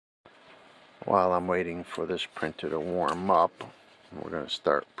While I'm waiting for this printer to warm up, we're going to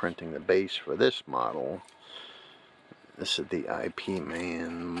start printing the base for this model. This is the IP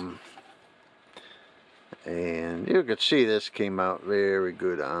Man, and you can see this came out very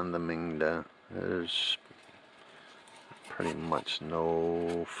good on the Mingda. There's pretty much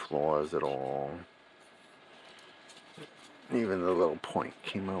no flaws at all. Even the little point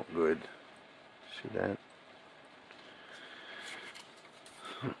came out good. See that?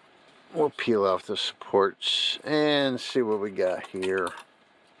 We'll peel off the supports and see what we got here.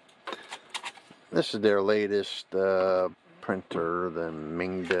 This is their latest printer, the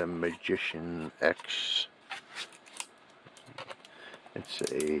Mingda Magician X. It's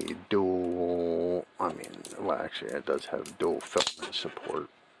a dual, well actually it does have dual filament support.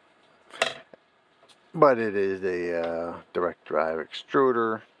 But it is a direct drive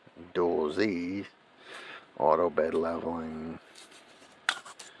extruder, dual Z, auto bed leveling.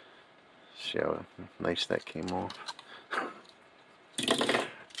 See how nice that came off.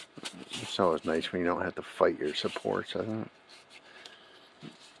 It's always nice when you don't have to fight your supports, I think.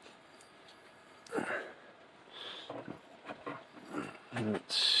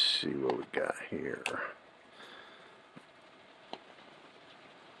 Let's see what we got here.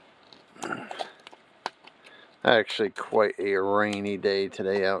 Actually quite a rainy day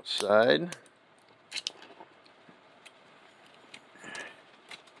today outside.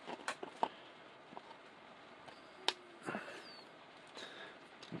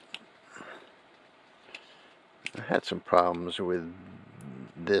 I had some problems with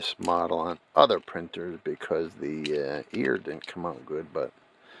this model on other printers because the ear didn't come out good, but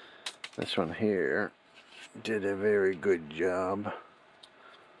this one here did a very good job.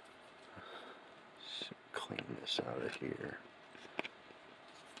 Let's clean this out of here.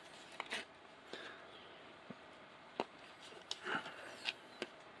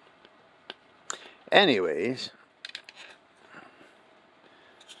 Anyways,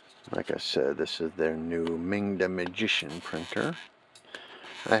 like I said, this is their new Mingda Magician printer.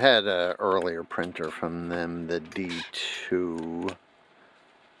 I had an earlier printer from them, the D2.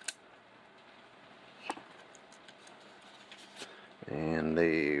 And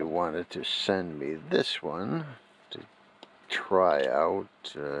they wanted to send me this one to try out,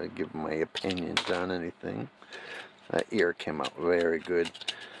 give my opinions on anything. That ear came out very good.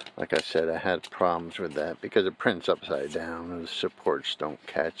 Like I said, I had problems with that because it prints upside down and the supports don't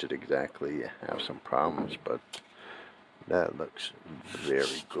catch it exactly. You have some problems, but that looks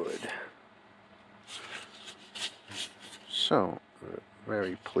very good. So,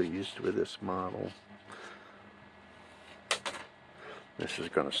 very pleased with this model. This is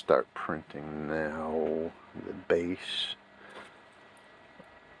going to start printing now, the base.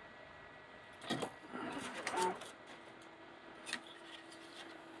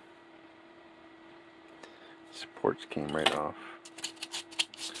 Supports came right off.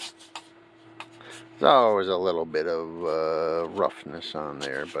 There's always a little bit of roughness on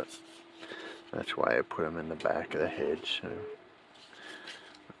there, but that's why I put them in the back of the head. So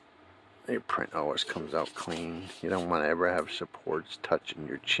your print always comes out clean. You don't want to ever have supports touching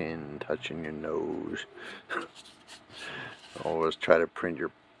your chin, touching your nose. Always try to print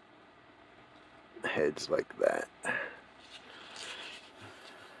your heads like that.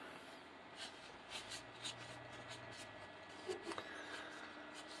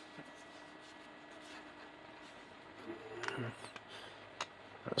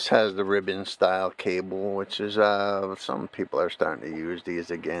 This has the ribbon style cable, which is some people are starting to use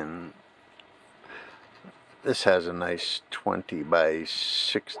these again. This has a nice 20 by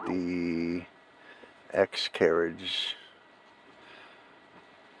 60 X carriage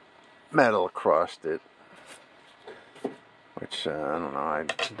metal across it, which I don't know, I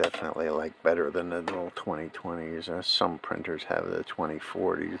definitely like better than the little 2020s. Some printers have the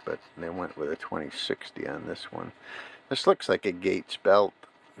 2040s, but they went with a 2060 on this one. This looks like a Gates belt.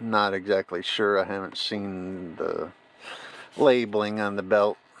 Not exactly sure. I haven't seen the labeling on the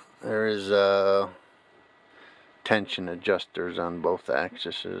belt. There is tension adjusters on both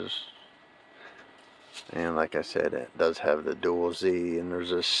axes, and like I said, it does have the dual Z, and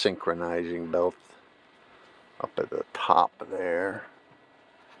there's a synchronizing belt up at the top there.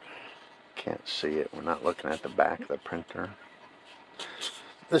 Can't see it, we're not looking at the back of the printer.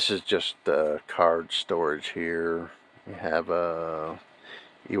 This is just card storage here. You have a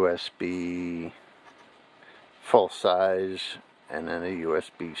USB full size and then a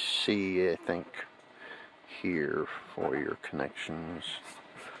USB-C, I think, here for your connections.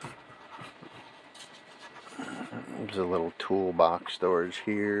 There's a little toolbox storage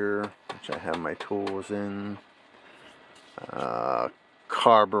here, which I have my tools in.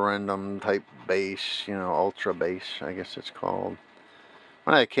 carborundum type base, you know, ultra base, I guess it's called.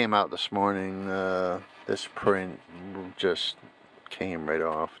 When I came out this morning, this print just came right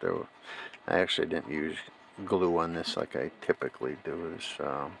off. I actually didn't use glue on this like I typically do.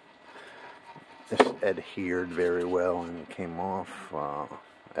 This adhered very well and came off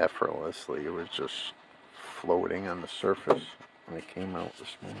effortlessly. It was just floating on the surface when it came out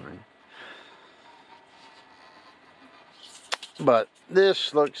this morning. But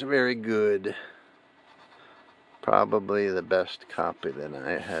this looks very good. Probably the best copy that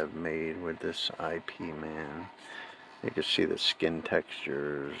I have made with this IP man. You can see the skin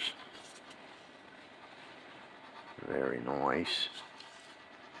textures. Very nice.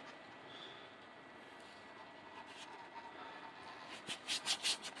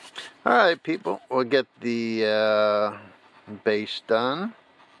 Alright people, we'll get the base done.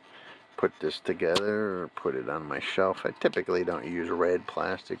 Put this together or put it on my shelf. I typically don't use red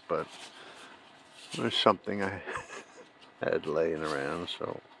plastic, but there's something I had laying around,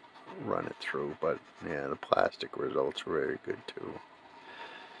 so run it through. But yeah, the plastic results were very good too.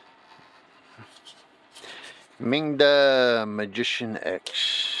 Mingda Magician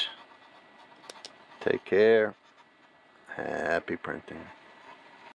X. Take care. Happy printing.